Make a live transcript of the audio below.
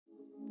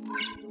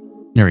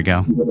There we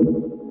go.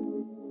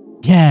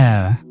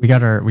 Yeah, we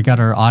got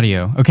our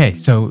audio. Okay,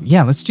 so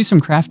yeah, let's do some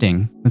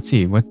crafting. Let's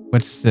see,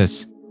 what's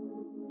this?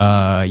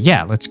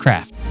 Yeah, let's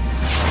craft.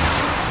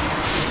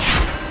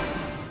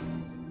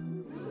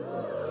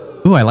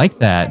 Ooh, I like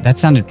that. That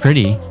sounded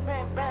pretty.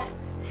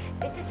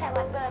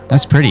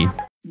 That's pretty.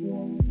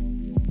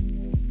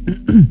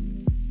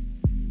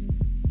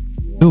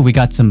 Ooh, we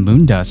got some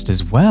moon dust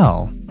as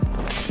well.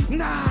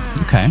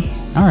 Okay.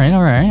 All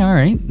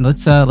right.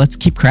 Let's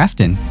keep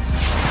crafting.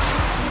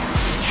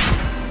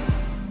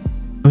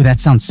 Oh, that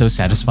sounds so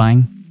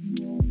satisfying.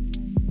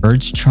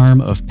 Bird's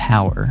charm of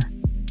power.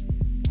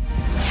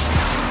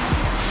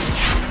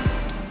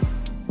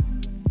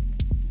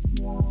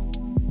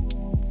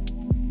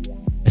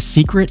 A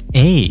secret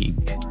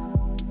egg.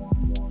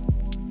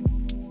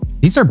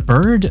 These are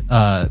bird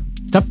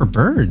stuff for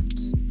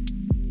birds.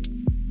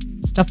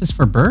 Stuff is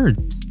for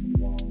birds.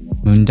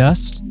 Moon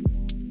dust.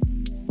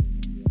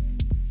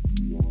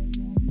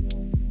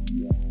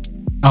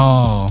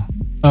 Oh,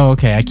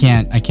 okay. I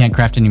can't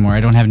craft anymore. I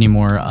don't have any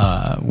more.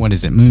 What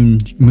is it?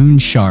 Moon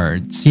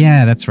shards.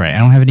 Yeah, that's right. I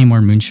don't have any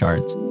more moon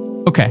shards.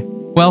 Okay.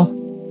 Well,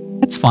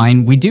 that's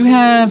fine. We do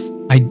have.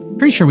 I'm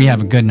pretty sure we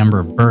have a good number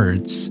of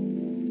birds.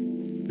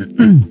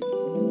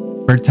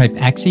 Bird type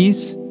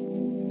Axies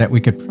that we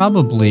could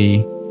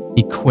probably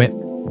equip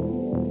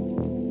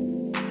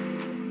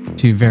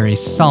to very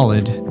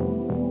solid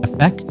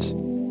effect.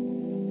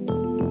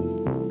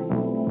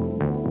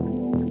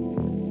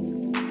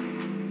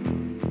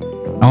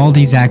 All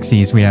these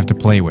Axies we have to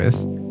play with.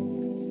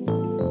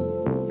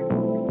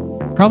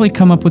 Probably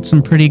come up with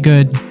some pretty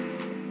good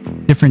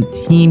different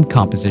team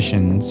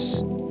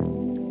compositions.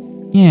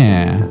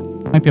 Yeah,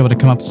 might be able to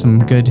come up with some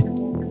good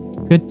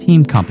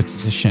team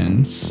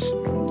compositions.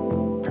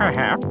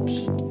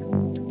 Perhaps.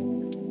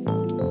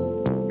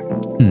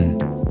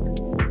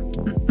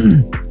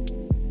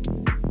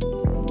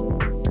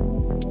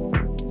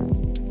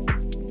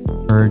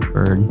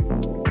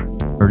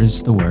 Bird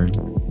is the word.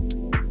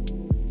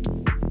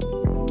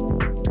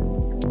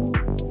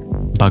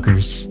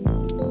 Buggers.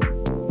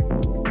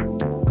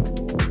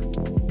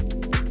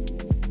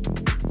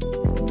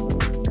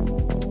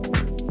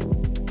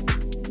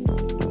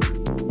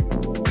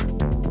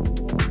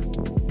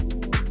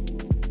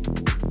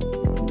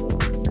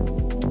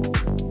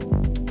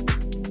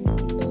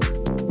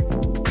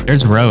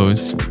 There's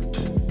Rose.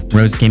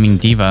 Rose Gaming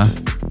Diva.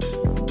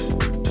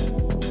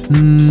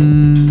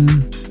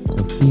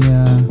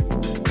 Sophia.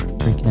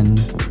 Freaking.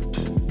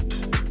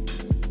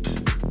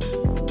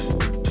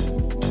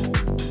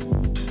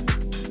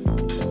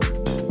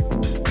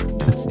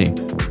 Let's see.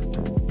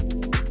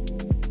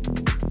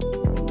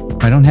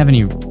 I don't have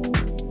any.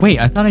 Wait,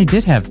 I thought I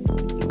did have.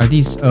 Are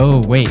these?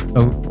 Oh, wait.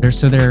 Oh,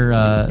 they're.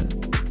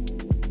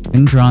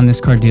 When drawn, this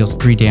card deals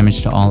 3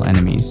 damage to all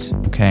enemies.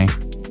 Okay.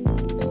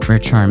 Rare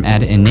charm.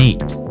 Add innate.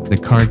 The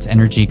card's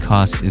energy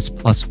cost is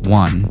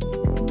 +1.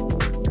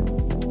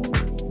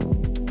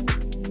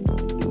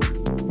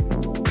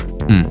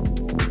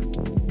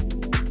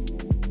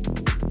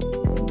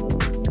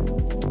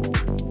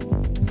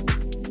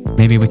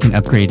 Maybe we can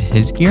upgrade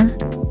his gear?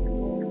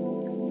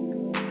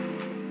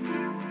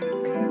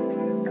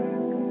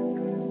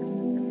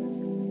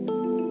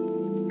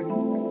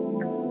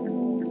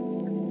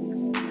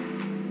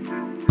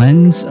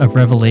 Lens of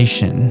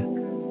Revelation.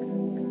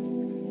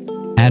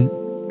 Add...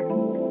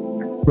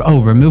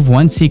 Oh, remove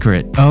 1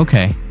 secret. Oh,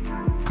 okay.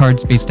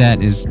 Card's base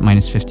stat is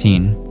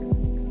 -15.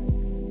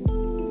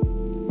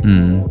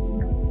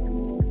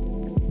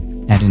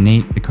 Add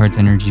innate. The card's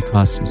energy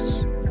cost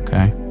is...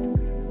 Okay.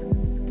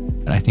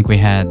 But I think we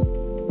had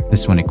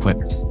this one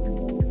equipped.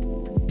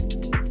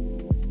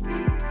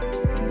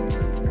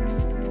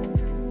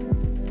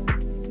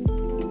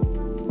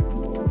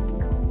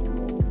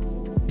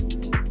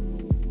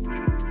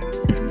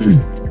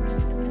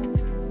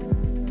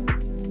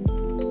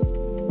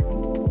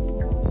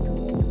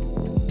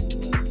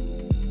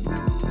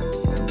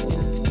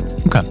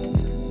 Okay.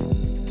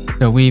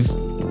 So we've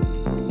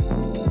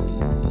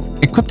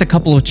equipped a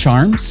couple of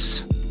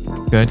charms.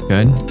 Good.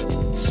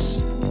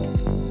 Let's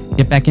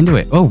get back into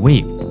it. Oh,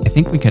 wait. I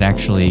think we could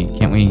actually...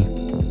 Can't we?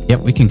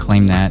 Yep, we can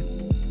claim that.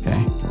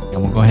 Okay. Yeah,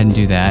 we'll go ahead and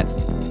do that.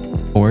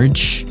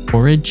 Forage.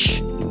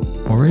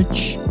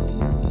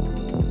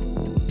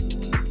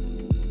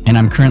 And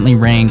I'm currently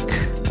rank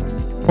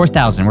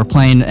 4,000. We're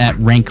playing at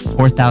rank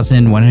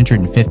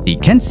 4,150.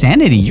 Ken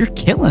Sanity, you're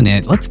killing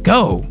it. Let's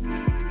go.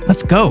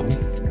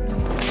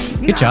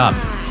 Good job.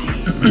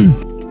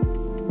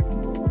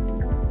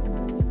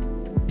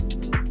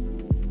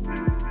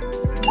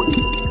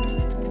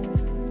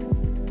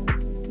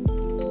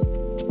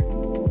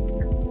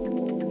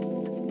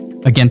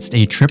 Against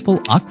a triple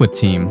aqua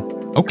team.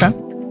 Okay.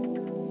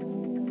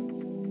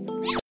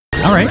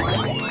 All right.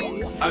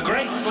 A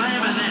great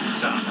slam and then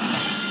some.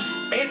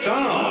 It's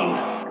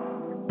on.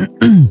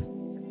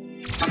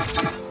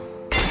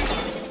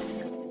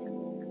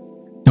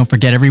 Don't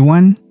forget,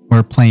 everyone,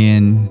 we're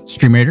playing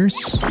Stream Raiders.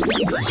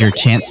 This is your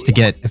chance to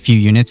get a few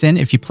units in.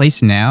 If you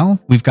place now,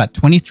 we've got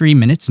 23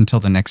 minutes until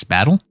the next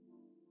battle.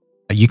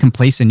 You you can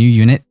place a new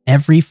unit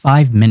every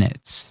 5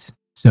 minutes.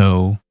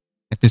 So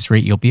at this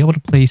rate, you'll be able to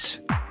place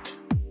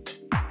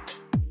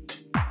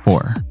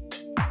 4,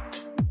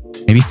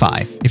 maybe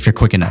 5 if you're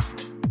quick enough.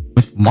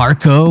 With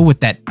Marco,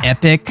 with that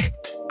epic.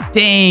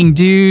 Dang,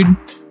 dude.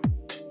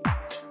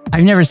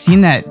 I've never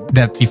seen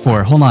that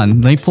before. Hold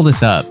on, let me pull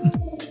this up.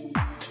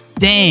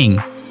 Dang.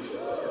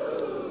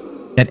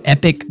 That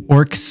epic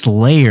orc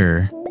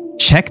slayer.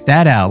 Check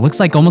that out. Looks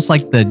like almost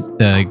like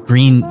the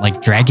green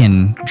like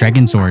dragon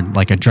sword,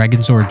 like a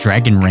dragon sword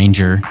dragon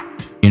ranger,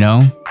 you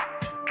know?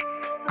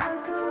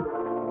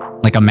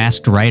 Like a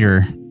masked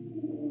rider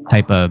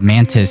type of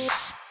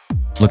mantis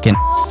looking.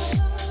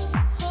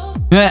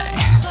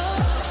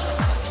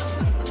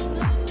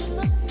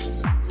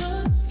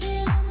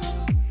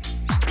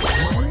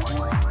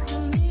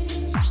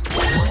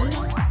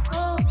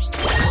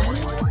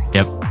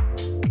 Yep.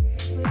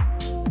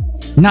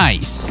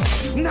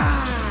 Nice.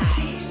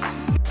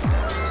 Nice.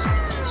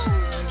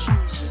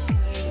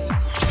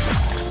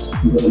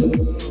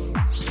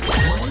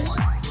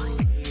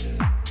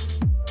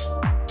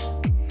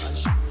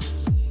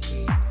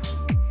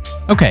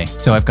 Okay,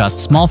 so I've got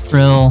Small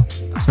Frill,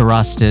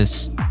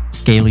 Cerastus,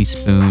 Scaly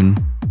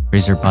Spoon,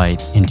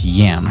 Razorbite, and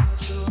Yam.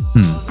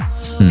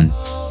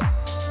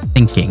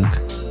 Thinking.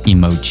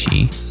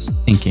 Emoji.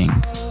 Thinking.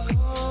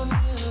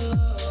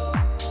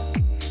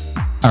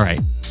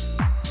 Alright.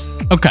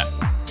 Okay.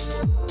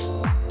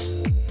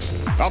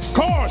 Of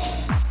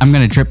course. I'm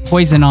gonna drip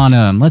poison on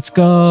him. Let's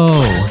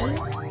go.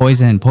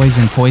 Poison,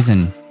 poison,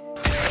 poison.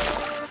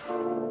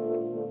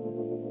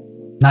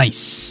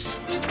 Nice.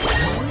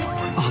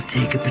 I'll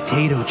take a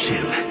potato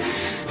chip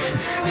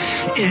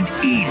and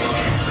eat it.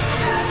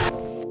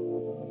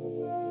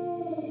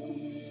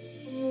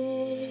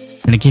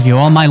 I'm gonna give you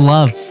all my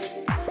love.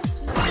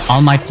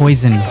 All my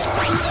poison.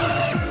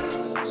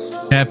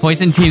 Yeah,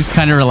 poison team's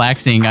kind of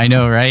relaxing. I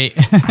know, right?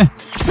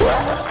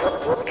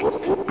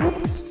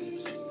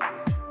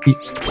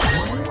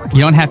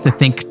 You don't have to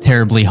think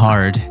terribly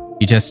hard.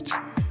 You just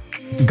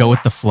go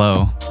with the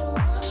flow.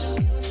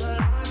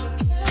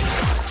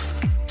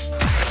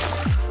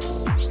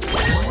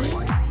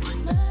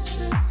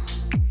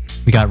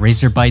 We got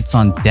Razor Bites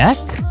on deck?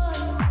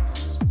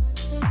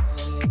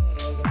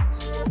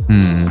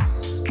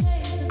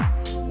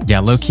 Yeah,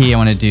 low-key, I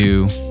want to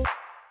do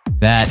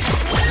that.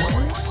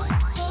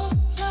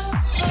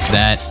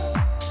 That.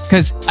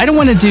 Because I don't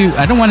want to do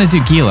Gila. I don't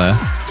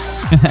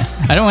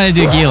want to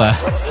do Gila.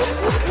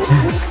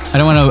 I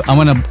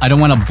don't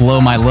want to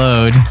blow my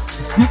load.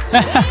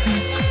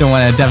 Don't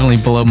want to definitely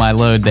blow my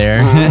load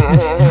there.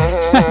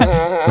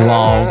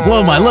 Lol,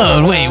 blow my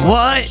load. Wait,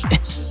 what?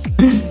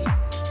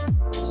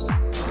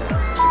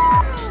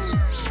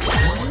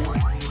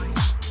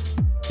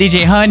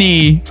 DJ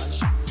Honey.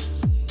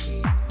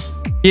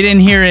 You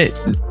didn't hear it.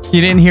 You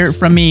didn't hear it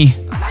from me.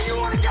 Now you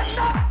want to get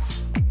nuts?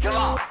 Come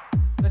on.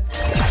 Let's go.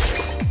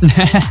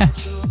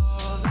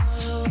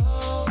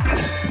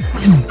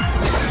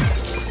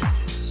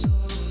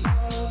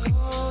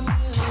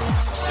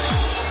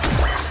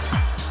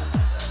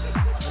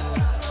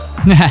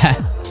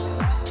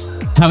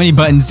 How many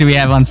buttons do we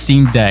have on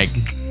Steam Deck?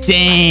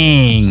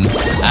 Dang.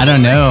 I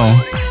don't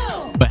know.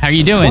 But how are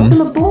you doing?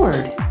 Welcome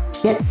aboard.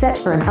 Get set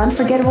for an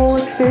unforgettable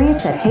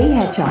experience at Hey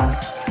Hedgehog.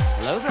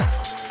 Hello there.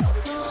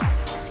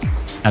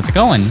 How's it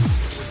going?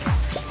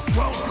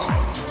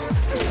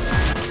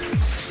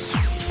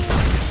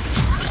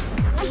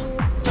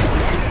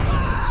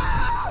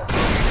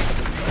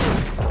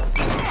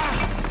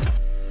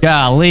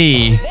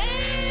 Golly.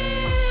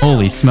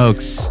 Holy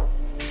smokes.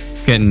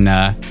 It's getting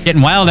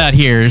wild out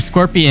here.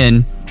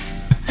 Scorpion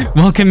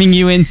welcoming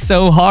you in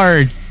so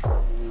hard.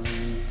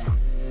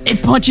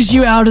 It punches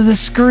you out of the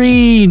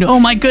screen. Oh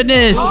my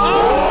goodness.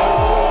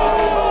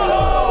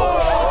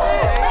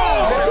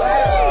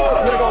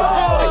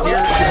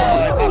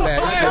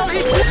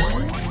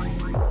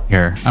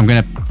 Here, I'm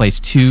gonna place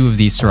 2 of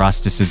these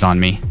Cerastuses on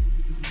me.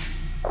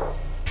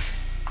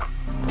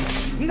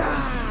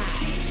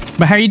 Nice.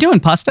 But how are you doing,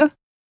 Pasta?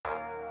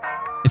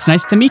 It's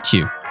nice to meet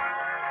you.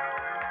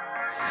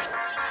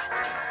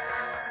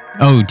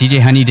 Oh, DJ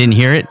Honey didn't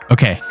hear it?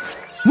 Okay.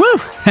 Woo!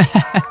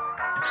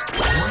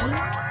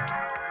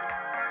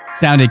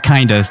 Sounded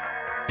kinda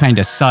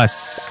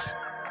sus.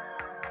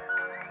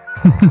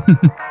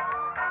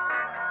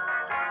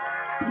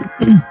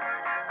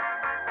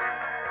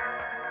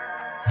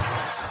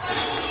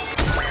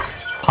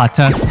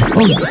 Pata.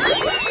 Oh,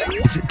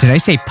 did I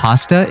say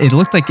pasta? It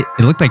looked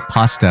like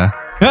pasta.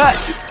 Ah,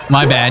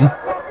 my bad.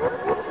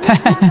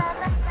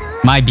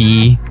 My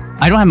B.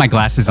 I don't have my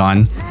glasses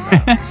on.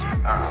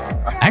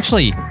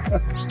 Actually,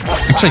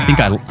 I think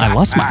I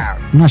lost my.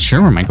 I'm not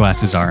sure where my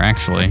glasses are.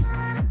 Actually,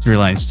 just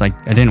realized like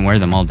I didn't wear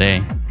them all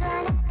day.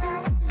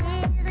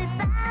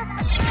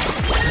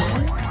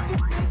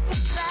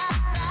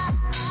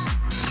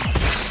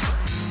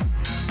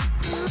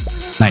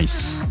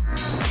 Nice.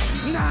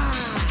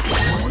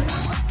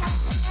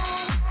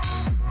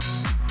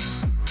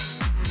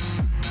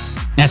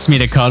 Ask me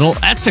to cuddle?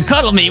 Ask to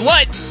cuddle me?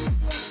 What?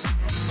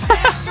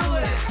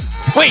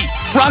 Wait,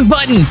 wrong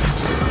button.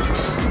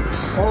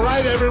 All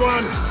right,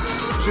 everyone.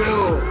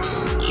 Chill.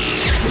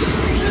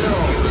 Chill.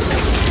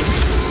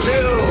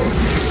 Chill.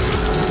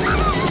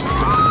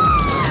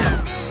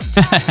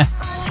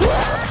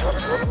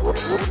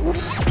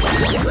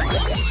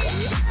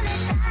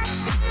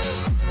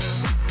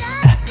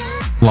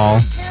 Lol.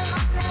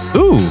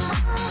 Ooh.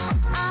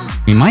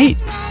 We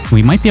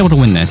might be able to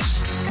win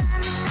this.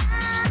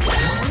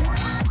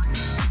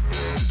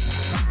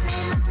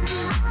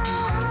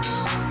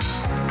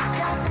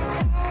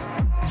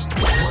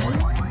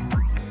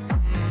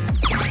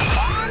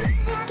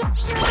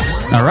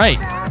 All right.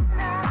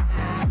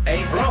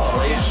 A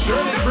brawl is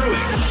surely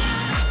brewing.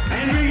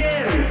 And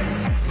begin.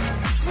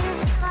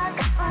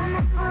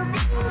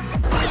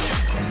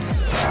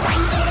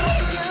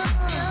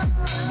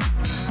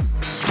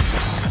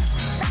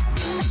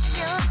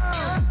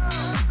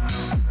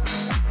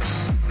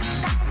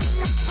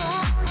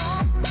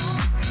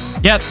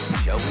 Yep.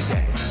 Shall we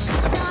dance?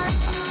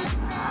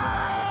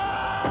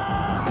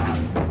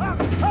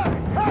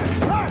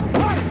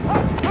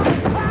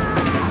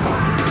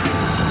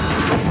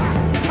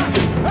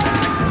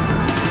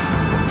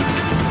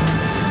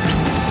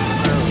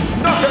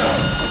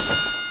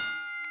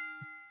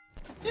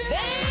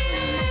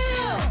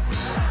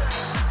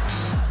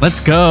 Let's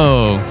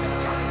go.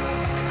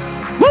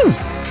 Woo!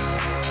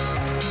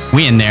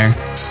 We in there.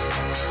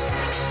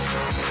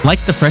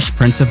 Like the Fresh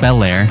Prince of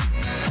Bel-Air.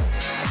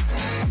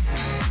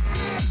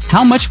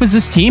 How much was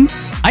this team?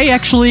 I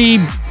actually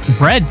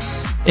bred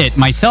it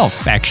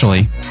myself,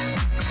 actually.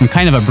 I'm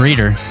kind of a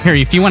breeder. Here,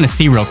 if you want to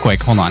see real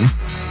quick, hold on.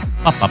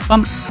 Up, up,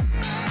 up.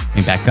 Let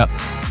me back up.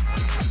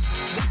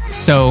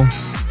 So,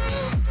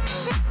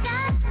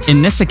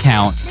 in this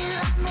account,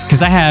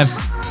 because I have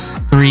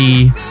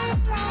three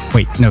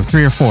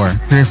or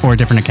four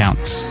different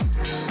accounts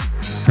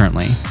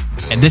currently.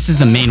 And this is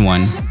the main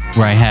one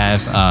where I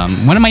have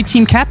one of my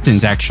team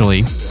captains,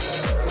 actually.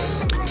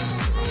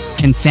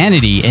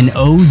 Insanity, an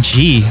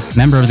OG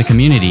member of the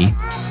community.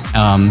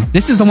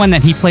 This is the one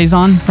that he plays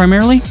on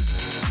primarily.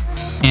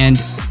 And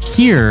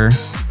here,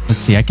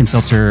 let's see, I can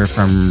filter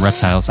from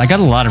reptiles. I got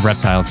a lot of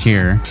reptiles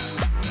here.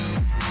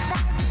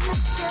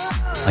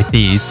 Like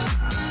these.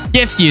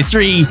 Gift you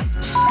 3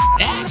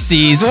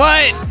 Axies.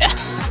 What?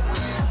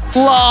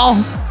 LOL.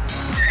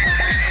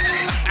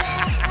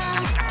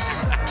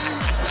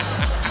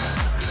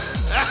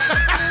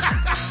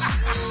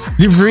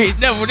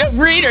 No,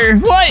 breeder.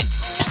 What?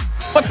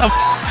 What the f?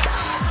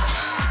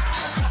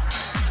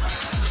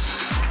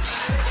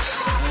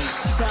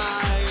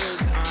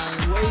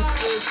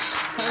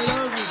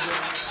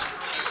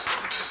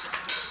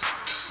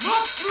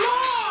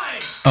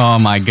 Oh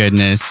my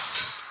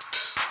goodness.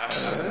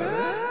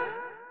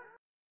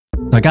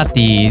 So I got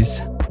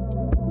these.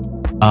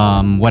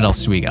 What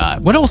else do we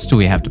got? What else do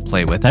we have to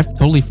play with? I've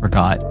totally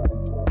forgot.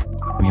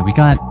 Yeah, we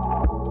got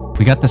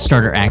the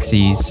starter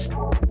Axies.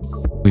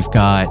 We've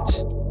got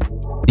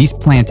these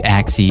plant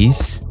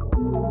Axies.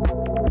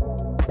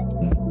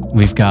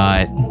 We've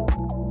got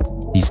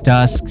these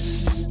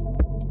dusks,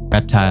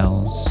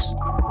 reptiles.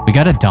 We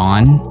got a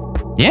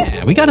Dawn.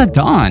 Yeah, we got a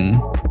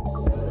Dawn.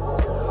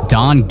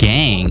 Dawn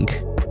gang.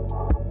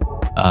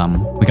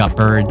 We got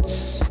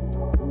birds.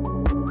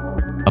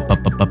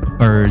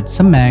 Birds,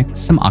 some mechs,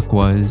 some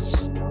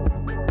aquas,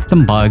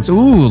 some bugs.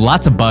 Ooh,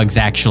 lots of bugs,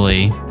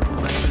 actually.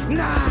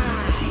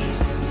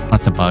 Nice.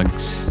 Lots of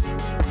bugs.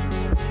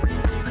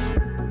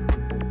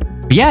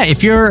 But yeah,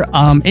 if you're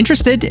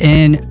interested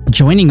in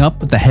joining up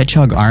with the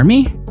Hedgehog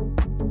army,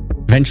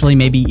 eventually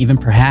maybe even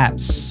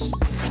perhaps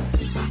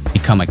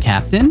become a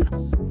captain,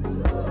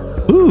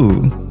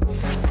 ooh,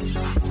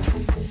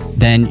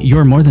 then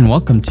you're more than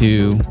welcome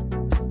to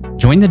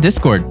join the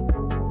Discord.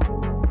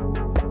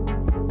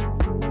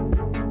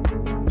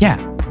 Yeah.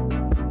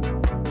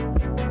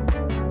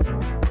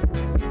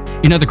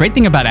 You know, the great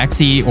thing about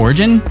Axie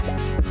Origin...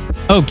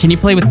 Oh, can you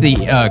play with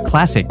the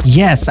Classic?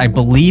 Yes, I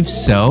believe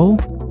so.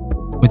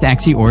 With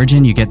Axie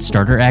Origin, you get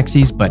starter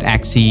Axies, but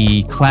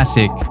Axie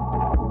Classic,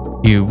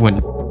 you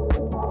wouldn't...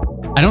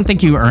 I don't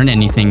think you earn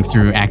anything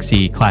through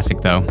Axie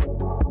Classic, though.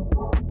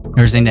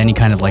 There isn't any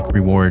kind of, like,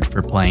 reward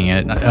for playing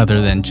it,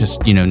 other than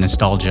just, you know,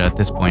 nostalgia at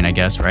this point, I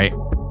guess, right?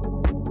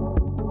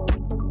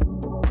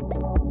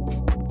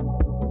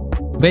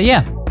 But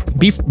yeah.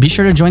 Be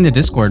sure to join the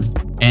Discord,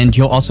 and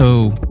you'll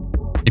also,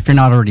 if you're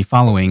not already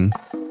following,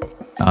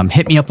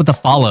 hit me up with a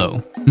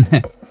follow.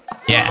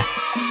 Yeah,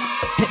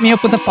 hit me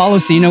up with a follow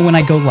so you know when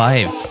I go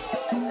live.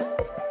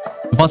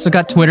 I've also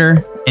got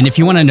Twitter, and if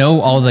you want to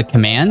know all the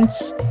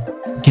commands,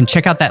 you can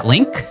check out that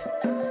link.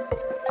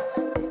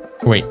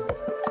 Wait,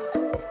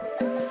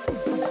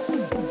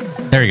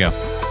 there we go.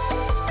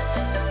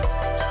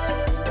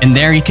 And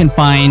there you can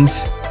find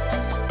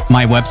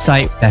my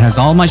website that has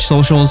all my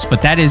socials,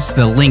 but that is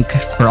the link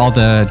for all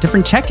the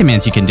different chat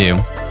commands you can do.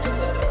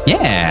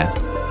 Yeah.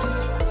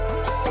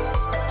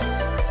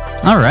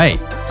 All right.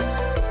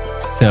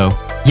 So,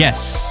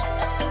 yes.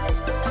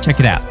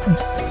 Check it out.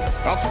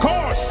 Of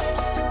course.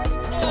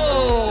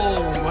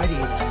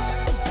 Alrighty.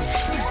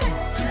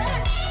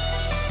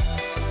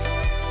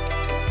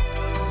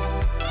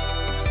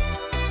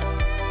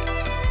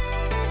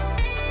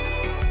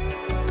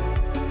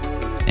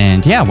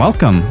 And yeah,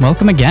 welcome.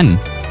 Welcome again.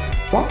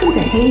 Welcome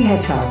to Hey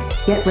Hedgehog.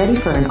 Get ready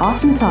for an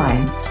awesome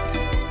time.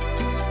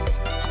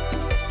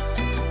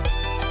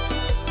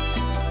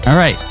 All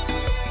right.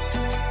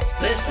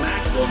 This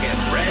match will get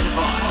red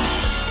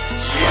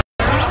hot.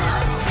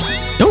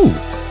 Oh.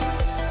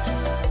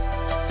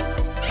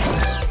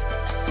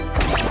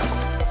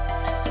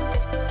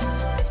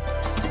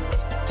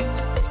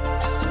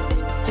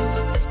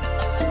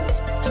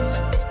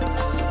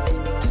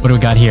 What do we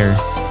got here?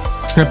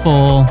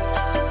 Triple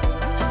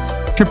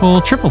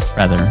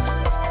feather.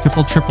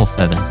 Triple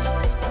feather.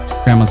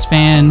 Grandma's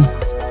fan.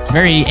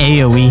 Very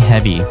AoE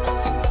heavy.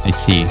 I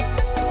see.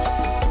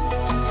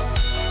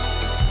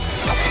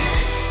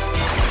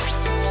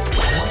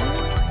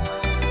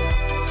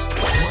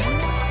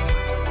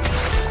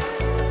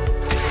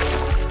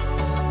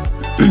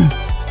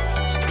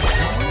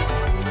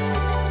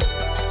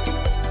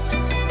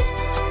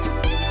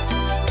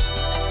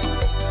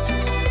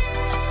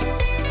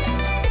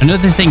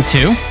 Another thing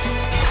too,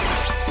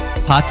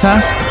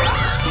 Pata,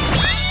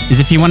 is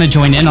if you want to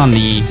join in on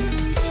the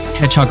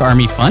Hedgehog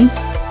Army fun,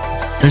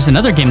 there's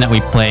another game that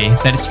we play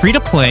that is free to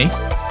play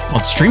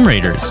called Stream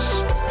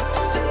Raiders.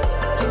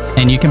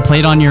 And you can play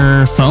it on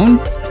your phone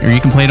or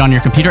you can play it on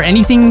your computer.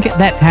 Anything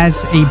that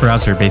has a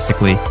browser,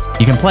 basically,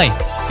 you can play.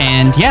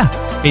 And yeah,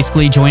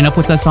 basically join up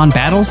with us on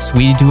battles.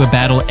 We do a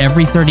battle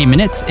every 30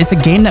 minutes. It's a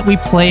game that we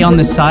play on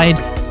the side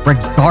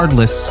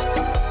regardless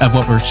of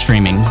what we're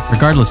streaming,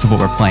 regardless of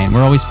what we're playing.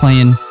 We're always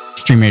playing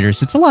Stream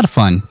Raiders. It's a lot of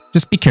fun.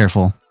 Just be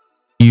careful.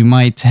 You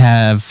might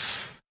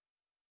have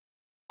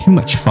too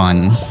much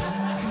fun.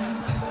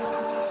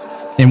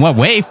 In what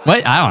way?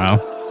 What? I don't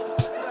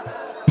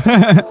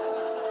know.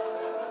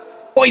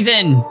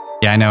 Poison!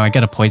 Yeah, I know. I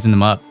gotta poison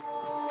them up.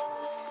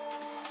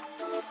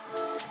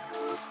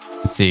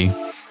 Let's see.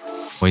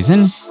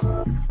 Poison?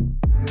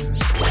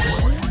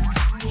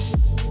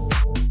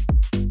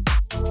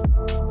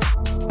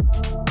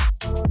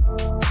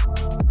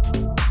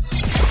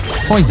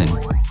 Poison.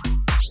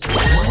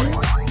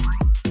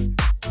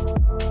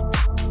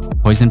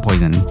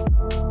 Poison.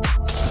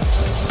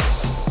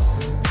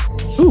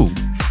 Ooh.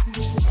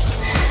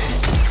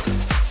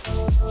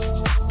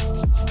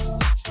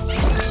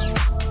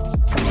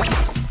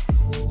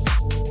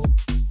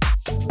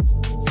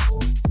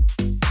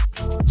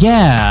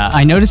 Yeah,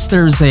 I noticed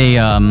there's a,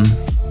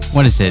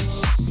 what is it?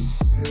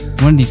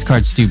 One of these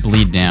cards do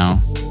bleed now.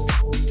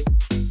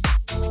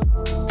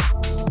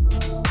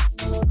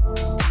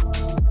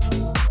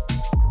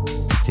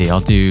 See, I'll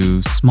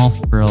do small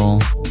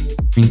frill,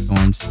 green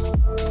thorns.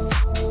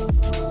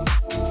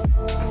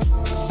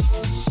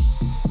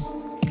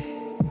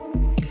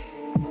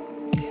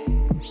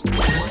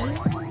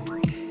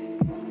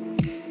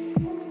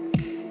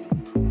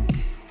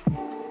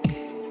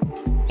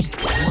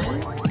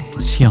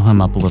 Let's heal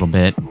him up a little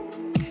bit.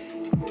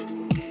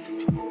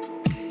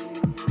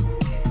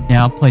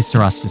 Yeah, I'll place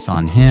Cerastus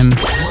on him.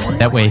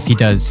 That way, if he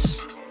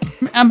does,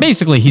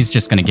 basically, he's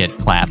just gonna get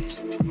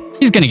clapped.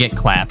 He's gonna get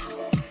clapped.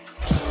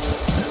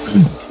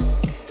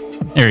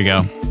 There you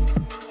go.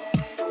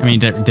 I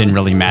mean, it didn't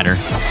really matter.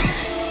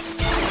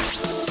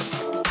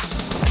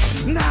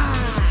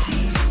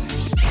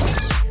 Nice.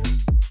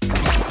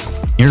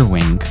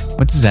 Earwing.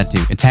 What does that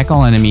do? Attack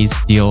all enemies,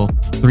 deal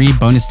 3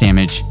 bonus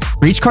damage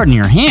for each card in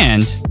your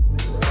hand.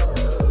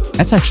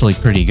 That's actually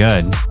pretty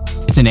good.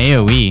 It's an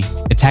AoE.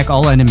 Attack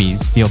all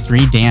enemies, deal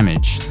 3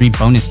 damage, 3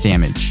 bonus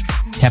damage.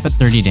 Cap at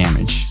 30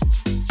 damage.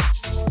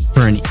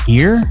 For an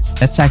ear,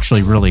 that's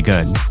actually really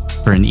good.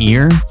 For an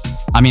ear,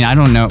 I mean, I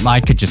don't know. I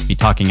could just be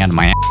talking out of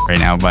my ass right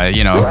now, but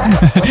you know,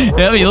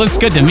 I mean, it looks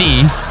good to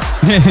me.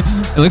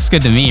 It looks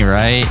good to me,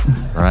 right?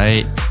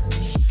 Right.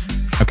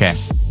 Okay,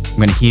 I'm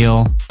gonna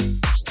heal.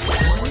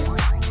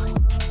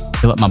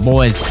 Heal up my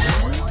boys.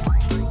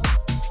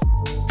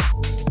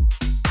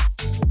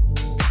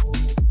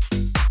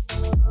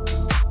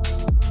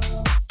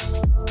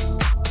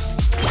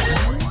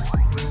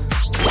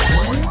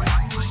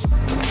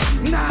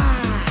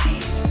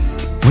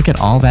 Nice. Look at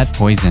all that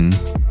poison.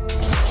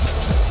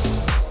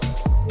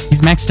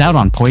 He's maxed out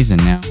on poison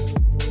now.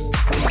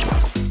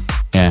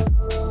 Yeah.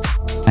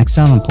 Maxed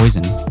out on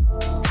poison.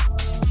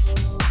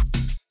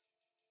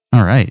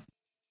 Alright.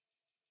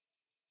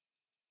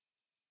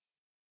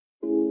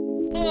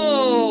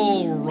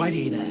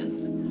 Alrighty then.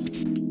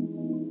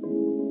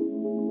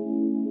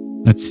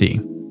 Let's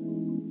see.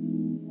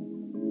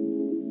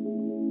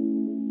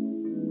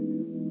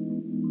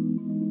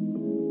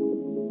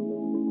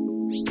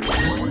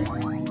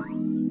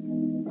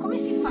 Come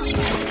si fa?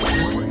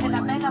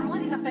 Della bella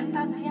musica per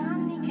tanti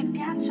anni che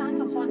piaccia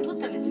anche un po' a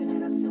tutte le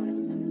generazioni.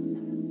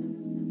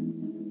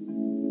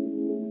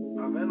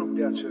 A me non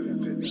piace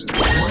ripetere.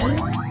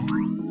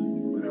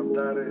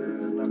 Andare a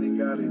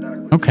navigare in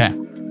acqua. Okay.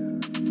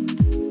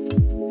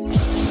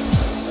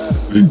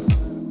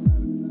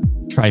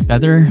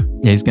 Tri-feather?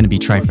 Yeah, he's gonna be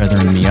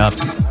tri-feathering me up.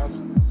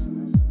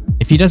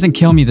 If he doesn't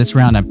kill me this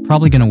round, I'm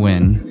probably gonna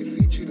win.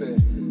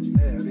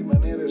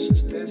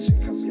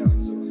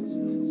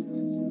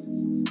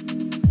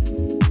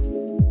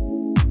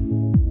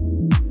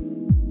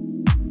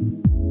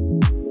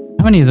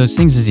 How many of those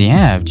things does he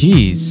have?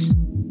 Jeez.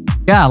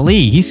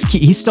 Golly,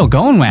 he's still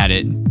going at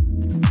it.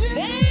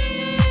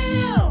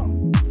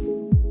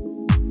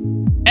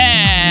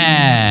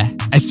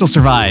 I still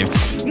survived.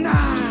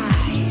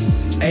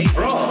 Nice. A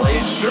brawl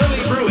is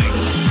surely brewing.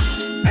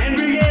 And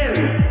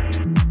begin.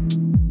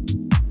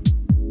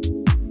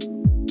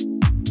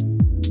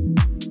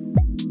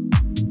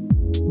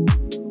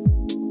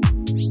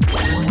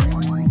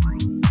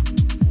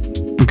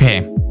 Okay,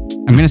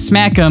 I'm gonna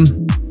smack him.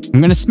 I'm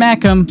gonna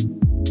smack him.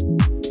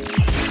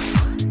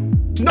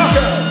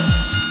 Knockout.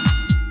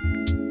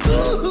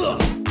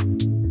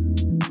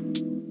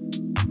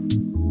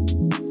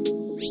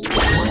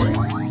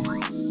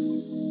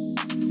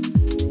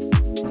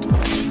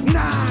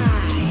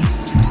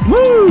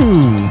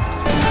 Woo!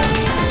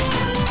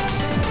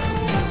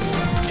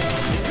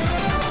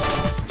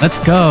 Let's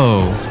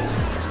go.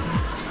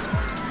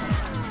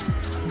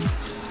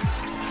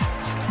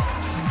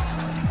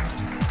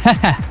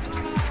 Haha.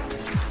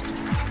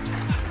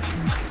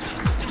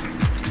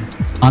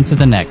 On to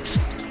the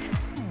next.